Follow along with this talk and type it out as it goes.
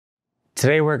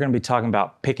Today we're going to be talking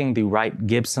about picking the right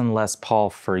Gibson Les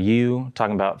Paul for you,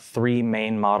 talking about three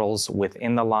main models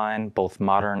within the line, both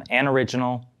modern and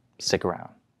original. Stick around.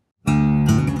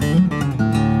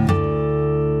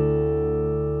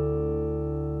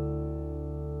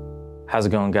 How's it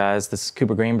going, guys? This is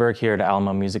Cooper Greenberg here at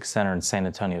Alamo Music Center in San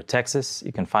Antonio, Texas.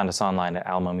 You can find us online at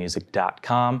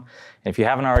alamomusic.com. And if you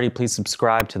haven't already, please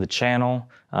subscribe to the channel,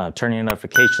 turn your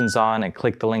notifications on, and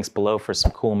click the links below for some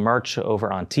cool merch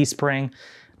over on Teespring.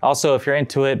 Also, if you're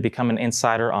into it, become an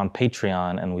insider on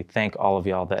Patreon, and we thank all of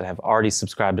y'all that have already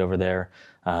subscribed over there.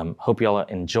 Hope y'all are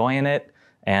enjoying it,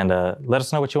 and let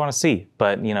us know what you want to see.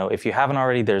 But if you haven't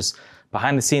already, there's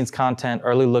behind-the-scenes content,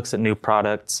 early looks at new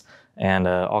products, and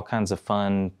all kinds of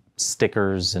fun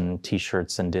stickers and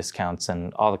t-shirts and discounts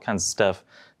and all the kinds of stuff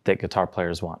that guitar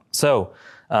players want. So,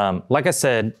 like I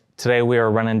said, today we are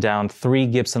running down three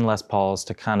Gibson Les Pauls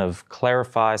to kind of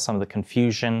clarify some of the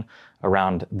confusion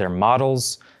around their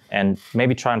models and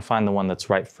maybe try and find the one that's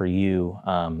right for you.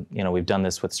 We've done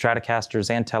this with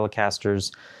Stratocasters and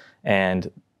Telecasters,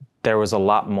 and there was a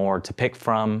lot more to pick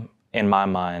from in my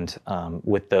mind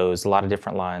with those, a lot of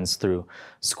different lines through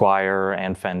Squier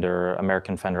and Fender,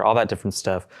 American Fender, all that different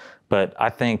stuff. But I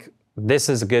think this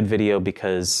is a good video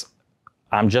because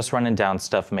I'm just running down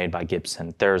stuff made by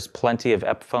Gibson. There's plenty of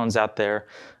Epiphones out there.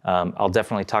 I'll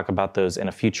definitely talk about those in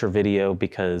a future video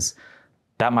because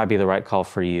that might be the right call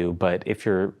for you. But if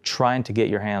you're trying to get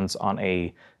your hands on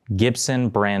a Gibson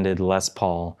branded Les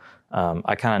Paul,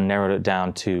 I kind of narrowed it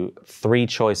down to three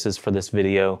choices for this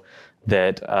video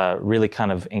that really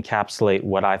kind of encapsulate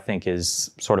what I think is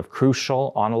sort of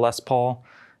crucial on a Les Paul.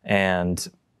 And,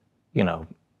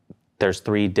 there's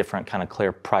three different kind of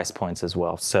clear price points as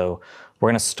well. So we're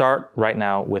going to start right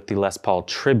now with the Les Paul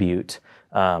Tribute.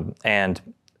 And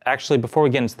actually, before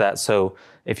we get into that, so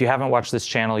if you haven't watched this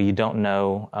channel, you don't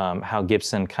know how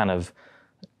Gibson kind of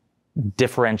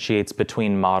differentiates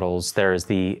between models. There is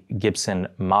the Gibson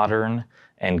Modern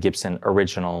and Gibson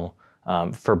Original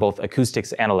for both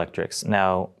acoustics and electrics.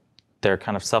 Now, they're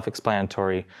kind of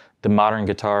self-explanatory. The modern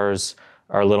guitars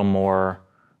are a little more,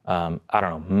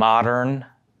 modern,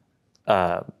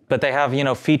 but they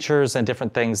have, features and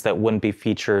different things that wouldn't be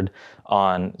featured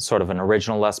on sort of an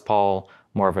original Les Paul,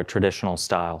 more of a traditional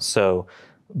style. So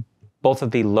both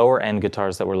of the lower end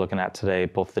guitars that we're looking at today,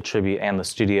 both the Tribute and the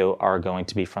Studio, are going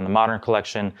to be from the Modern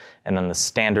collection, and then the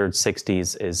standard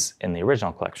 60s is in the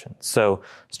original collection. So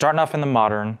starting off in the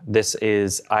Modern, this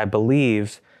is, I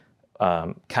believe,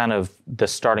 kind of the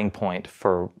starting point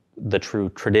for the true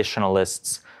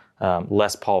traditionalists'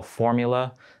 Les Paul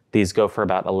formula. These go for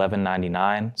about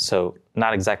 $11.99, so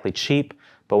not exactly cheap,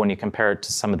 but when you compare it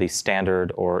to some of the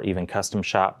standard or even custom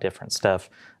shop different stuff,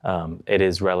 it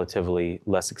is relatively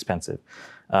less expensive.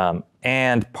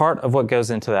 And part of what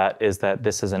goes into that is that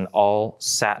this is an all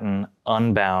satin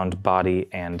unbound body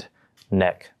and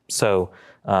neck. So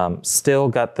still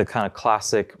got the kind of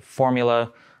classic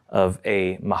formula of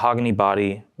a mahogany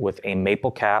body with a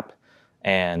maple cap.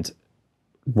 And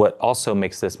what also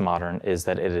makes this modern is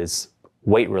that it is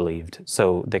weight relieved.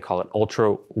 So they call it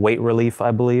ultra weight relief,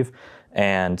 I believe.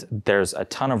 And there's a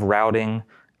ton of routing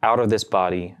out of this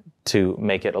body to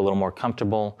make it a little more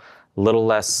comfortable, a little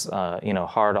less,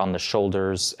 hard on the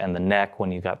shoulders and the neck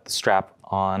when you got the strap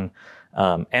on.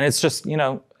 And it's just,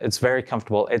 it's very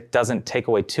comfortable. It doesn't take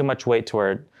away too much weight to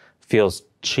where it feels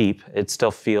cheap. It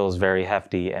still feels very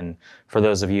hefty. And for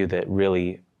those of you that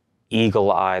really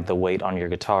eagle-eye the weight on your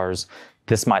guitars,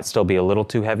 this might still be a little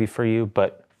too heavy for you,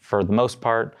 but for the most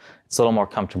part, it's a little more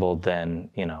comfortable than,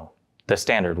 the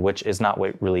standard, which is not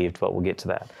weight relieved, but we'll get to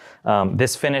that.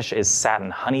 This finish is satin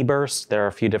honeyburst. There are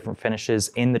a few different finishes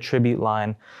in the Tribute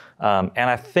line. And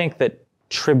I think that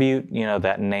Tribute,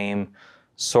 that name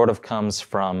sort of comes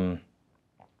from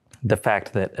the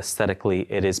fact that aesthetically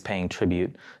it is paying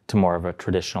tribute to more of a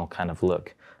traditional kind of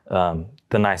look. The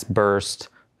nice burst,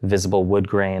 visible wood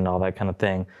grain, all that kind of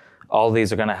thing. All of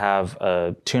these are going to have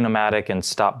a tune-o-matic and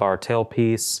stop bar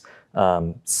tailpiece.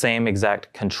 Same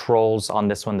exact controls on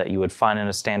this one that you would find in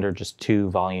a standard, just 2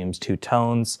 volumes, 2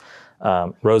 tones.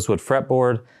 Rosewood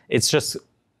fretboard. It's just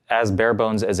as bare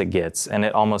bones as it gets, and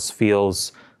it almost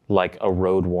feels like a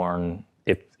road-worn,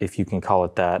 if you can call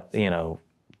it that,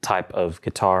 type of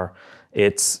guitar.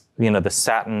 It's, the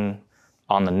satin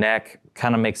on the neck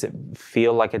kind of makes it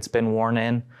feel like it's been worn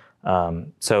in.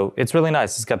 So it's really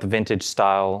nice. It's got the vintage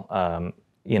style,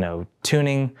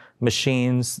 tuning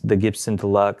machines, the Gibson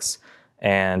Deluxe,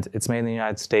 and it's made in the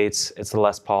United States. It's the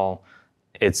Les Paul.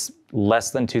 It's less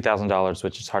than $2,000,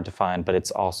 which is hard to find, but it's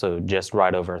also just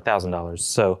right over $1,000.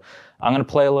 So I'm going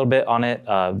to play a little bit on it.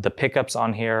 The pickups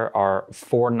on here are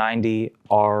 490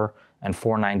 R and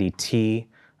 490T,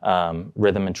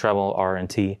 rhythm and treble, R and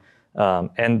T.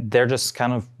 And they're just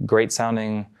kind of great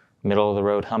sounding, middle of the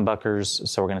road humbuckers.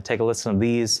 So we're going to take a listen to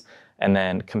these and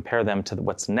then compare them to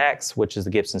what's next, which is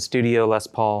the Gibson Studio Les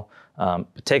Paul.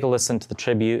 But take a listen to the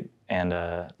Tribute and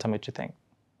tell me what you think.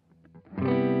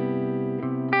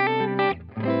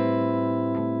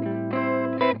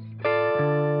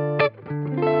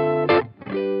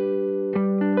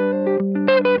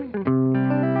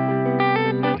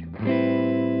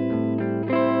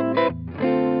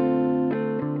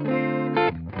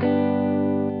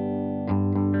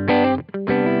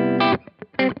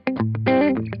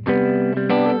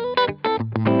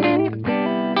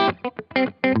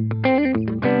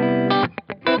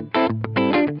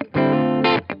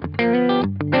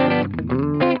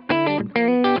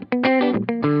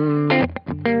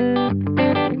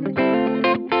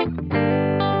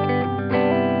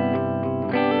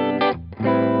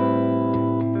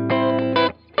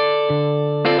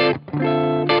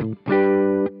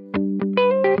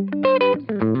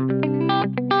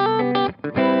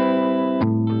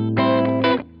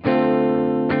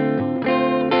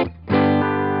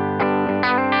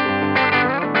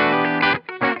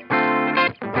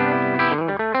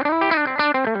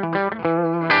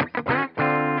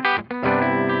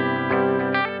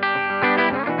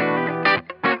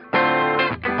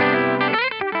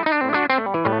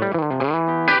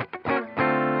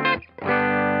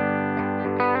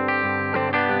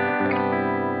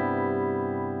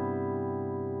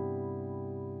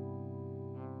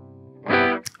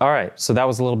 All right, so that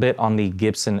was a little bit on the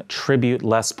Gibson Tribute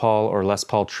Les Paul, or Les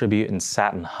Paul Tribute in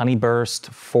Satin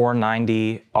Honeyburst,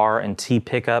 490 R and T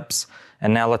pickups.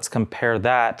 And now let's compare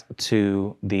that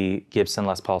to the Gibson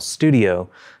Les Paul Studio.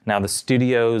 Now the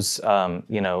Studios,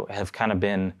 have kind of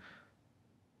been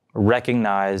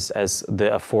recognized as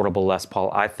the affordable Les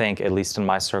Paul. I think, at least in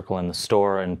my circle in the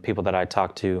store and people that I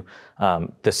talk to,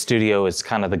 the Studio is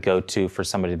kind of the go-to for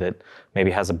somebody that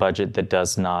maybe has a budget that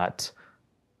does not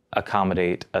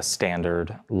accommodate a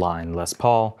standard line Les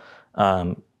Paul.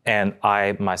 And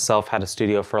I myself had a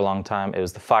Studio for a long time. It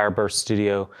was the Fireburst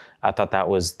Studio. I thought that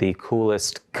was the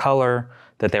coolest color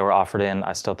that they were offered in.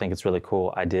 I still think it's really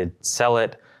cool. I did sell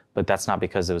it, but that's not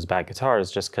because it was bad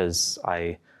guitars, just because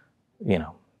I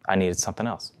needed something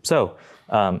else. So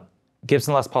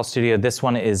Gibson Les Paul Studio, this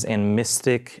one is in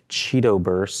Mystic Cheeto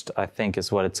Burst, I think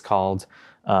is what it's called.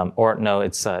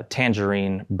 It's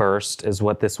Tangerine Burst is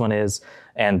what this one is.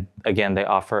 And again, they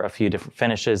offer a few different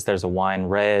finishes. There's a wine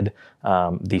red,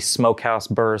 the Smokehouse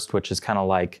Burst, which is kind of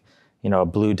like, a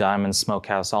Blue Diamond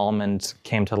Smokehouse Almond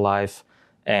came to life,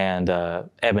 and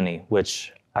Ebony,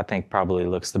 which I think probably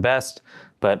looks the best.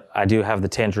 But I do have the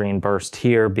Tangerine Burst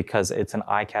here because it's an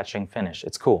eye-catching finish.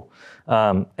 It's cool.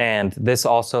 And this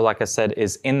also, like I said,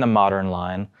 is in the modern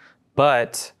line,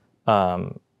 but,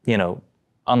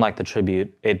 unlike the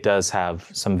Tribute, it does have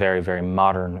some very, very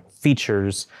modern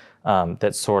features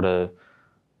that sort of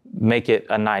make it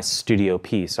a nice studio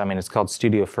piece. I mean, it's called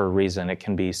Studio for a reason. It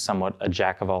can be somewhat a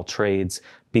jack of all trades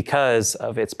because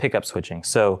of its pickup switching.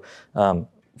 So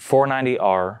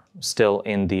 490R still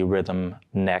in the rhythm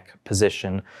neck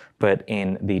position, but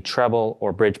in the treble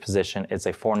or bridge position, it's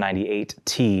a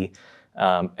 498T.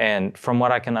 And from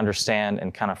what I can understand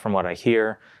and kind of from what I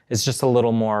hear, it's just a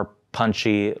little more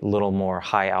punchy, a little more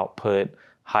high output,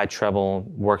 high treble,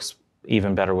 works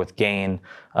even better with gain.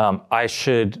 I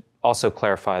should also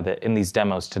clarify that in these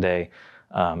demos today,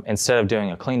 instead of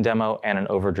doing a clean demo and an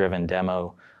overdriven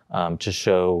demo to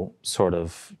show sort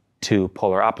of two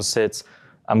polar opposites,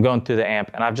 I'm going through the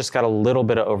amp and I've just got a little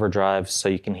bit of overdrive so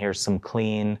you can hear some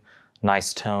clean,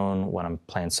 nice tone when I'm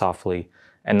playing softly.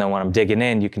 And then when I'm digging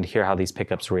in, you can hear how these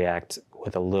pickups react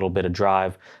with a little bit of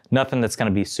drive. Nothing that's going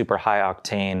to be super high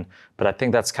octane, but I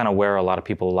think that's kind of where a lot of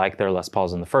people like their Les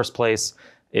Pauls in the first place,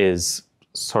 is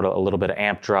sort of a little bit of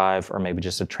amp drive or maybe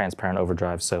just a transparent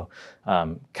overdrive. So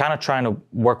kind of trying to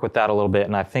work with that a little bit,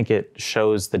 and I think it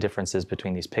shows the differences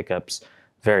between these pickups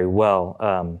very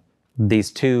well.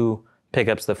 These two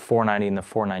pickups, the 490 and the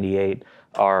 498,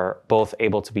 are both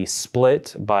able to be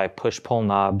split by push-pull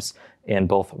knobs in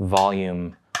both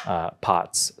volume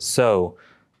pots. So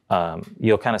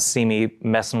you'll kind of see me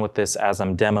messing with this as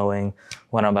I'm demoing.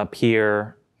 When I'm up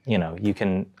here, you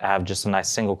can have just a nice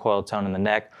single coil tone in the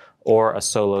neck or a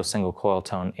solo single coil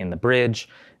tone in the bridge.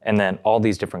 And then all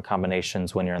these different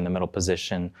combinations when you're in the middle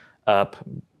position, up,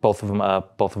 both of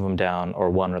them down, or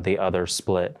one or the other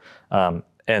split.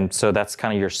 And so that's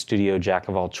kind of your studio jack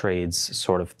of all trades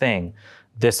sort of thing.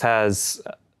 This has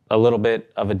a little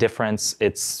bit of a difference.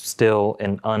 It's still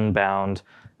an unbound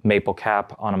maple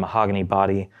cap on a mahogany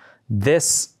body.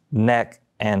 This neck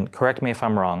and correct me if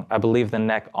I'm wrong, I believe the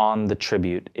neck on the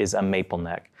Tribute is a maple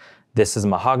neck. This is a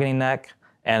mahogany neck,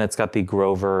 and it's got the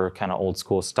Grover kind of old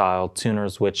school style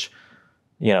tuners, which,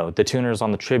 you know, the tuners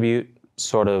on the Tribute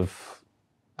sort of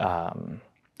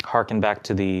harken back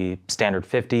to the standard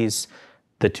 50s.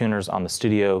 The tuners on the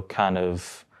Studio kind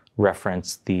of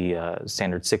reference the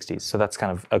standard 60s. So that's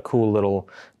kind of a cool little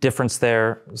difference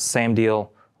there. Same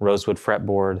deal, rosewood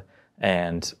fretboard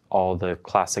and all the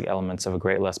classic elements of a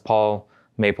great Les Paul,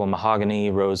 maple and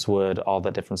mahogany, rosewood, all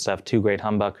that different stuff, 2 great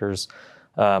humbuckers.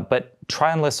 But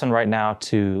try and listen right now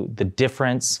to the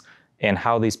difference in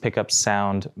how these pickups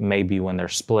sound, maybe when they're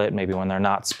split, maybe when they're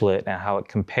not split, and how it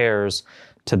compares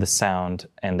to the sound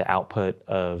and the output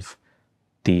of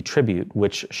the Tribute,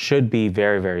 which should be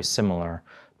very, very similar.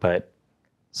 But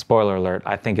spoiler alert,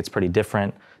 I think it's pretty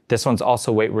different. This one's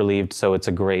also weight relieved, so it's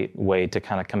a great way to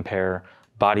kind of compare.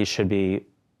 Body should be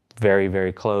very,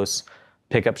 very close.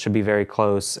 Pickup should be very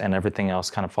close, and everything else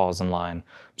kind of falls in line.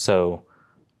 So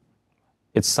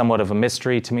it's somewhat of a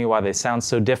mystery to me why they sound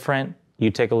so different. You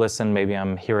take a listen, maybe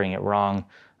I'm hearing it wrong.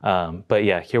 But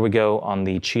yeah, here we go on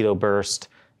the Cheeto Burst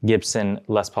Gibson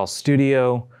Les Paul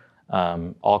Studio.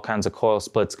 All kinds of coil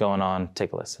splits going on.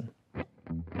 Take a listen.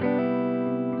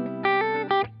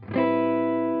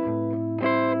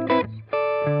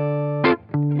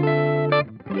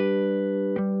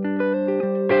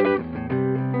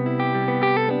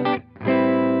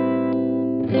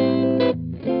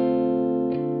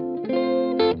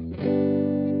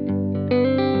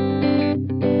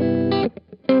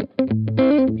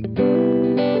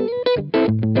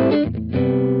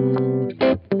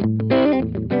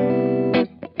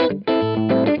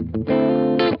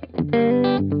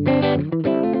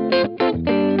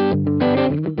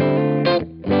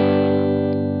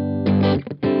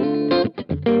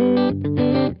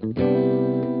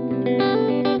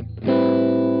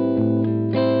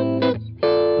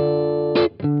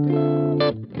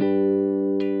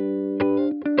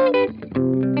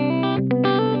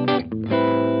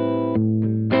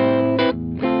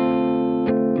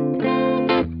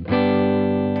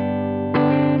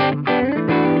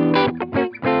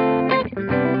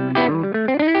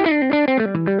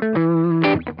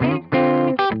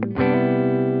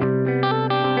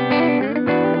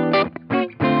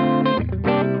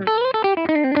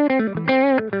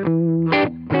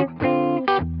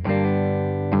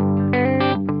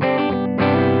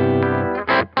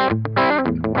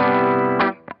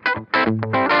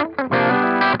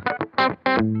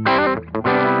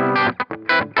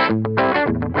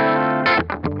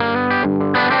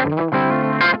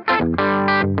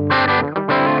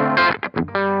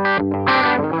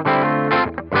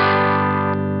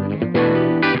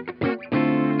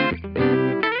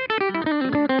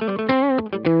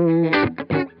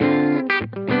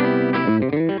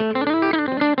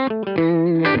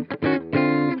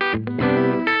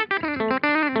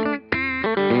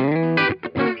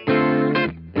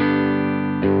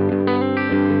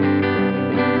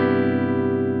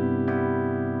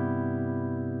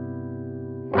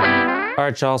 All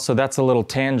right, y'all, so that's a little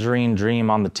Tangerine Dream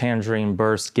on the Tangerine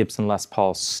Burst Gibson Les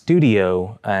Paul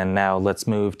Studio. And now let's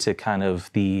move to kind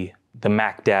of the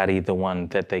Mac Daddy, the one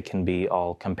that they can be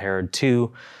all compared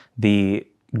to, the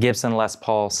Gibson Les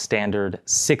Paul Standard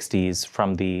 60s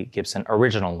from the Gibson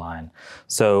original line.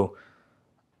 So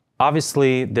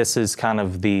obviously this is kind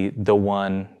of the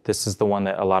one, this is the one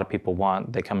that a lot of people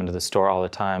want. They come into the store all the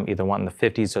time, either wanting the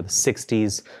 50s or the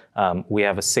 60s. We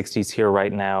have a 60s here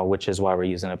right now, which is why we're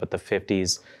using it, but the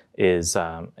 50s is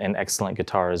an excellent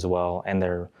guitar as well. And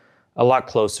they're a lot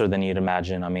closer than you'd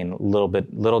imagine. I mean,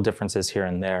 little differences here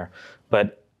and there,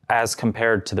 but as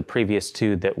compared to the previous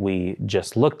two that we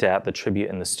just looked at, the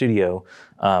Tribute and the Studio,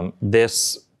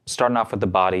 this, starting off with the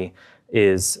body,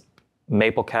 is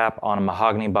maple cap on a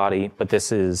mahogany body, but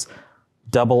this is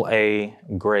AA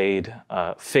grade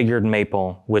figured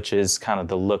maple, which is kind of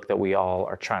the look that we all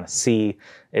are trying to see.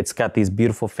 It's got these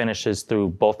beautiful finishes through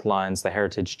both lines, the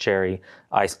Heritage Cherry,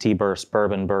 Iced Tea Burst,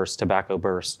 Bourbon Burst, Tobacco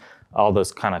Burst, all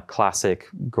those kind of classic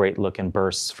great looking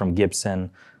bursts from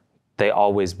Gibson. They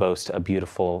always boast a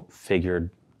beautiful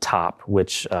figured top,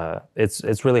 which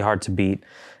it's really hard to beat.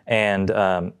 And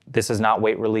this is not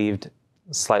weight relieved,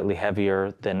 slightly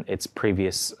heavier than its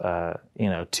previous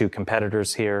two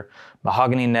competitors here.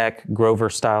 Mahogany neck, Grover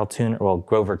style tuner, well,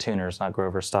 Grover tuners, not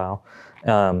Grover style.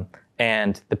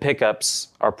 And the pickups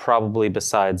are probably,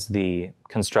 besides the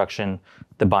construction,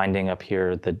 the binding up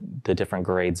here, the different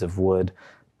grades of wood,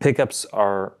 pickups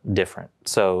are different.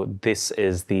 So this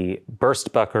is the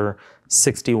Burst Bucker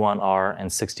 61R and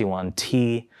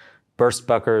 61T. Burst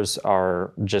Buckers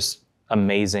are just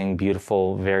amazing,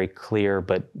 beautiful, very clear,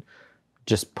 but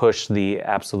just push the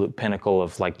absolute pinnacle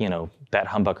of like, that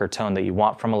humbucker tone that you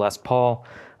want from a Les Paul.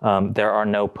 There are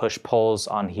no push pulls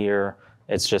on here.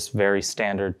 It's just very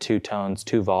standard 2 tones,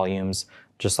 2 volumes,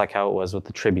 just like how it was with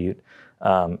the Tribute.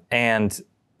 And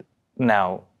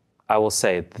now I will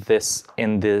say this,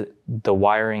 in the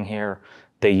wiring here,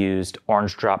 they used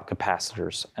orange drop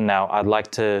capacitors. And now I'd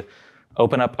like to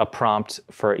open up a prompt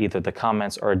for either the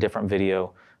comments or a different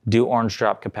video. Do orange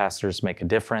drop capacitors make a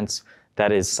difference?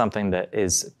 That is something that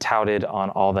is touted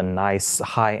on all the nice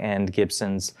high-end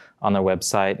Gibsons on their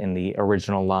website in the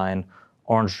original line.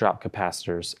 Orange drop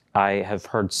capacitors. I have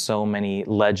heard so many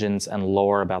legends and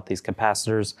lore about these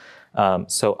capacitors.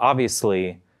 So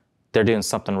obviously they're doing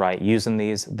something right using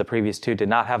these. The previous 2 did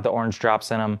not have the orange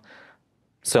drops in them.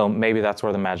 So maybe that's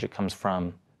where the magic comes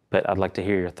from, but I'd like to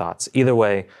hear your thoughts. Either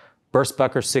way,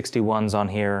 Burstbucker 61's on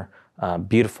here,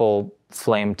 beautiful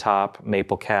flame top,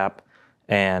 maple cap.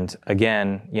 And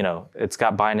again, it's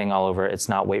got binding all over it. It's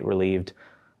not weight relieved.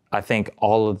 I think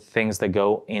all of the things that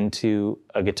go into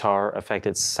a guitar affect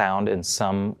its sound in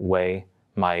some way.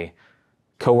 My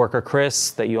coworker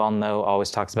Chris, that you all know, always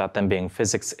talks about them being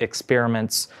physics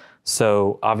experiments.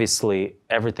 So obviously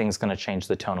everything's going to change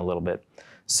the tone a little bit.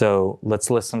 So let's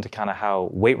listen to kind of how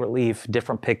weight relief,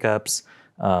 different pickups,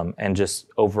 and just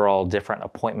overall different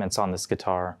appointments on this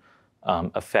guitar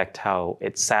affect how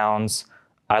it sounds.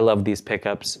 I love these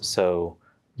pickups, so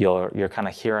you're kind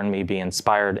of hearing me be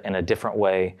inspired in a different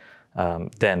way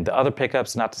than the other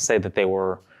pickups. Not to say that they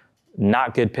were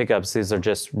not good pickups. These are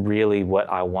just really what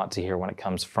I want to hear when it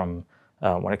comes to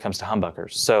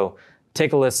humbuckers. So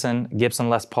take a listen. Gibson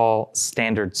Les Paul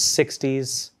Standard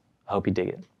 60s. I hope you dig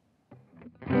it.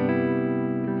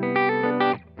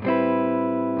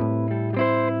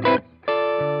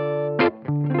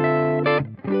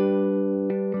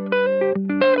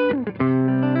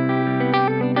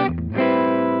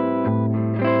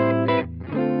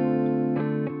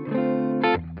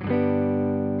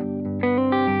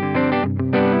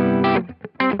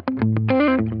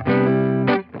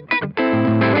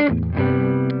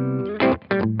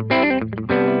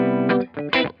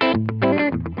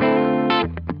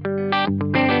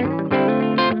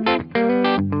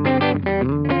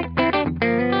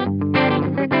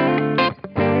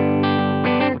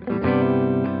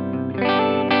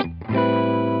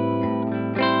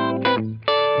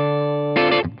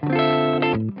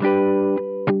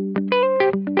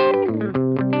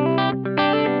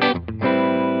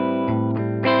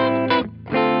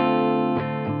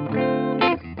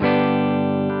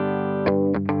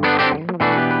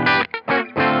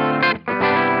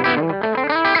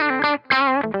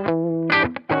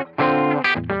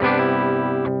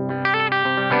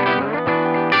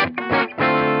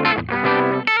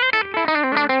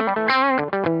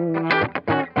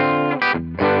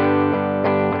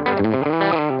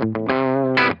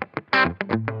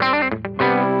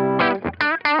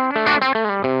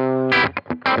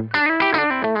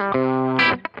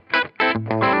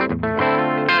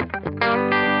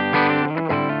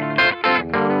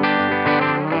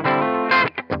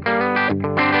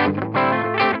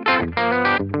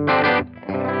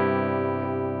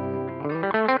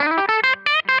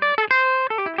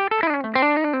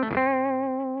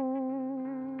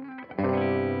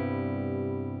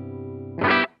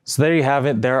 So there you have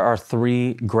it. There are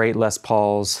 3 great Les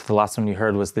Pauls. The last one you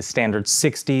heard was the Standard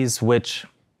 60s, which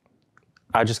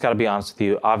I just got to be honest with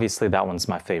you. Obviously, that one's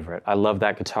my favorite. I love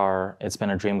that guitar. It's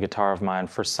been a dream guitar of mine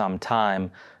for some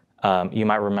time. You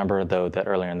might remember, though, that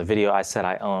earlier in the video, I said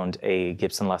I owned a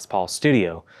Gibson Les Paul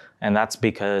Studio. And that's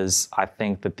because I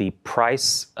think that the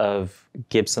price of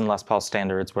Gibson Les Paul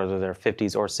standards, whether they're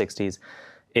 50s or 60s,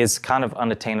 is kind of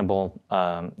unattainable.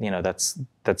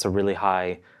 That's a really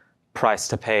high price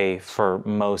to pay for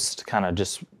most kind of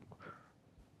just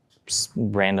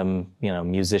random,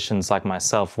 musicians like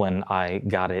myself when I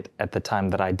got it at the time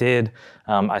that I did.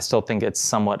 I still think it's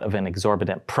somewhat of an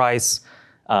exorbitant price.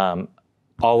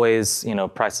 Always,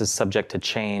 prices subject to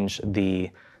change. The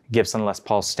Gibson Les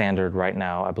Paul standard right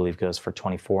now, I believe, goes for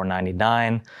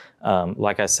 $24.99.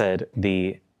 Like I said,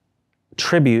 the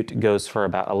Tribute goes for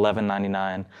about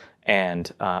 $11.99.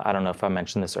 And I don't know if I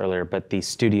mentioned this earlier, but the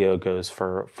Studio goes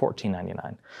for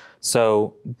 $14.99.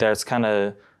 So there's kind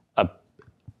of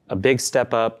a big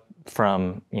step up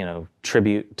from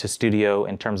Tribute to Studio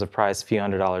in terms of price, a few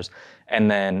 $100s,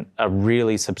 and then a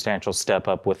really substantial step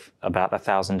up with about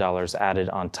 $1,000 added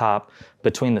on top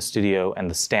between the Studio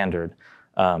and the Standard.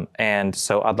 And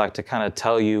so I'd like to kind of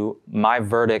tell you my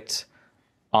verdict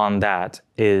on that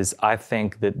is I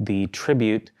think that the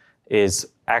Tribute is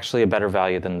actually a better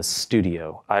value than the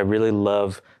Studio. I really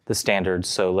love the Standard,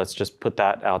 so let's just put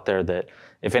that out there that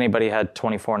if anybody had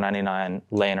 $24.99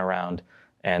 laying around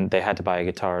and they had to buy a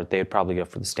guitar, they would probably go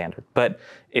for the standard. But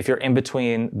if you're in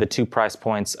between the two price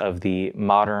points of the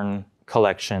modern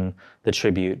collection, the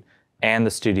tribute, and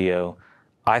the studio,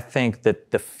 I think that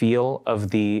the feel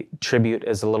of the tribute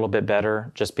is a little bit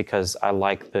better just because I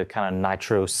like the kind of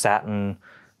nitro satin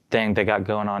thing they got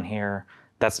going on here.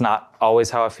 That's not always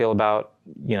how I feel about,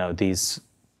 these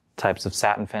types of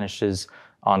satin finishes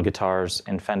on guitars.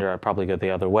 In Fender, I'd probably go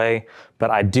the other way, but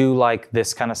I do like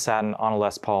this kind of satin on a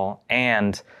Les Paul,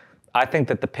 and I think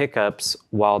that the pickups,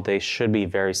 while they should be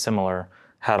very similar,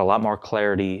 had a lot more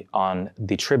clarity on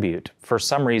the tribute for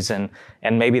some reason,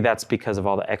 and maybe that's because of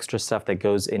all the extra stuff that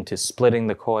goes into splitting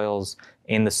the coils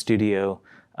in the studio.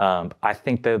 I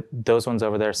think that those ones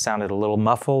over there sounded a little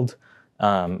muffled,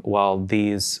 while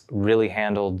these really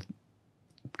handled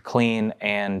clean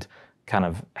and kind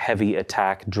of heavy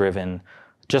attack driven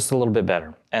just a little bit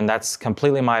better. And that's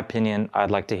completely my opinion.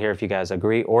 I'd like to hear if you guys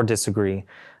agree or disagree.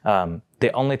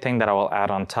 The only thing that I will add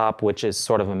on top, which is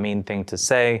sort of a mean thing to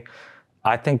say,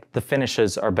 I think the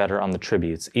finishes are better on the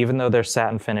tributes. Even though they're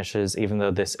satin finishes, even though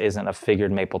this isn't a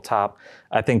figured maple top,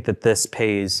 I think that this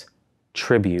pays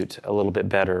tribute a little bit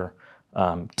better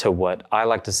to what I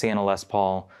like to see in a Les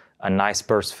Paul. A nice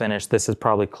burst finish. This is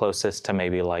probably closest to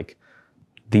maybe like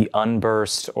the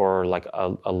unburst or like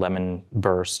a lemon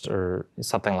burst or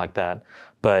something like that.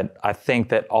 But I think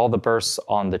that all the bursts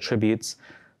on the tributes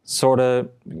sort of,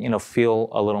 feel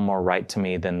a little more right to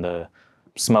me than the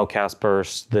smokehouse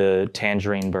burst, the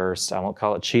tangerine burst. I won't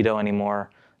call it Cheeto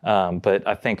anymore. But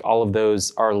I think all of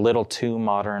those are a little too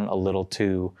modern, a little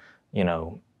too,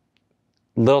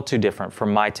 little too different for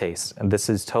my taste. And this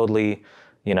is totally,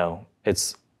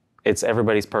 it's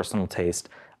everybody's personal taste.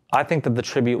 I think that the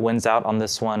tribute wins out on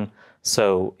this one.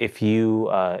 So if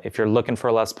you're looking for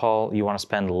a Les Paul, you want to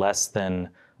spend less than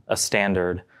a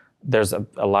standard, there's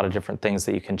a lot of different things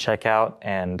that you can check out.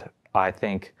 And I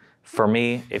think for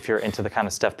me, if you're into the kind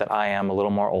of stuff that I am, a little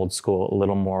more old school, a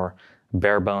little more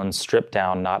bare bones, stripped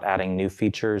down, not adding new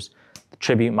features, the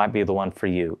tribute might be the one for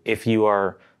you. If you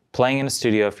are playing in a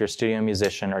studio, if you're a studio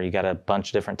musician, or you got a bunch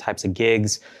of different types of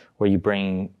gigs where you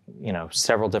bring,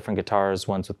 several different guitars,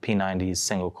 ones with P90s,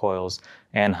 single coils,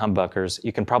 and humbuckers,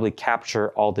 you can probably capture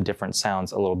all the different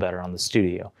sounds a little better on the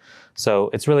studio. So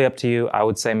it's really up to you. I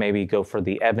would say maybe go for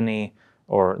the ebony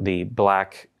or the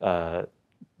black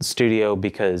studio,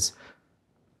 because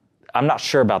I'm not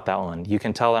sure about that one. You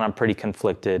can tell that I'm pretty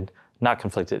conflicted. Not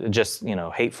conflicted, just,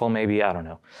 hateful maybe, I don't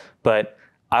know. But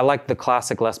I like the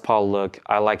classic Les Paul look.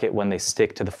 I like it when they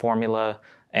stick to the formula,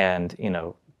 and,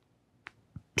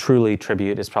 truly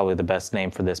tribute is probably the best name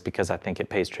for this, because I think it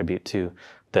pays tribute to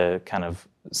the kind of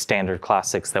standard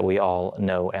classics that we all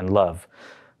know and love.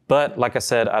 But like I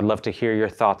said, I'd love to hear your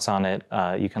thoughts on it.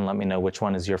 You can let me know which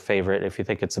one is your favorite. If you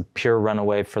think it's a pure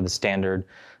runaway for the standard,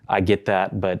 I get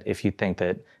that. But if you think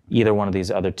that either one of these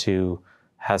other two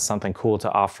has something cool to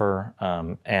offer,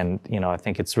 and I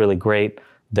think it's really great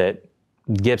that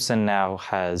Gibson now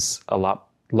has a lot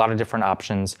of different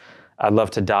options. I'd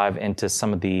love to dive into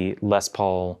some of the Les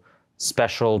Paul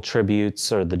special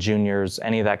tributes or the juniors,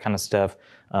 any of that kind of stuff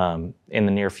in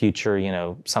the near future.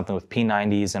 Something with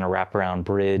P90s and a wraparound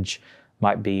bridge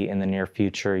might be in the near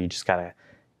future. You just gotta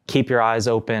keep your eyes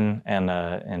open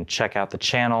and check out the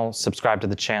channel, subscribe to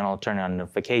the channel, turn on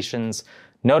notifications,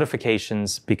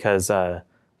 because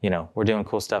we're doing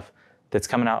cool stuff that's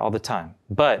coming out all the time.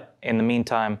 But in the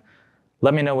meantime,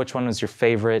 let me know which one was your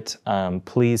favorite.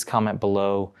 Please comment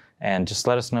below and just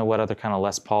let us know what other kind of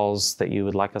Les Pauls that you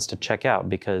would like us to check out,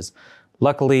 because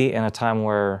luckily in a time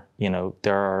where,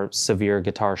 there are severe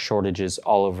guitar shortages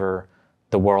all over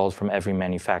the world from every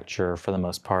manufacturer for the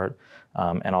most part,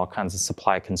 and all kinds of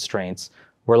supply constraints,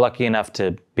 we're lucky enough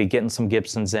to be getting some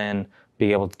Gibsons in,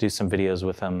 be able to do some videos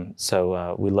with them.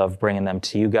 So we love bringing them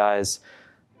to you guys.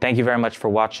 Thank you very much for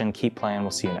watching. Keep playing.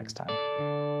 We'll see you next time.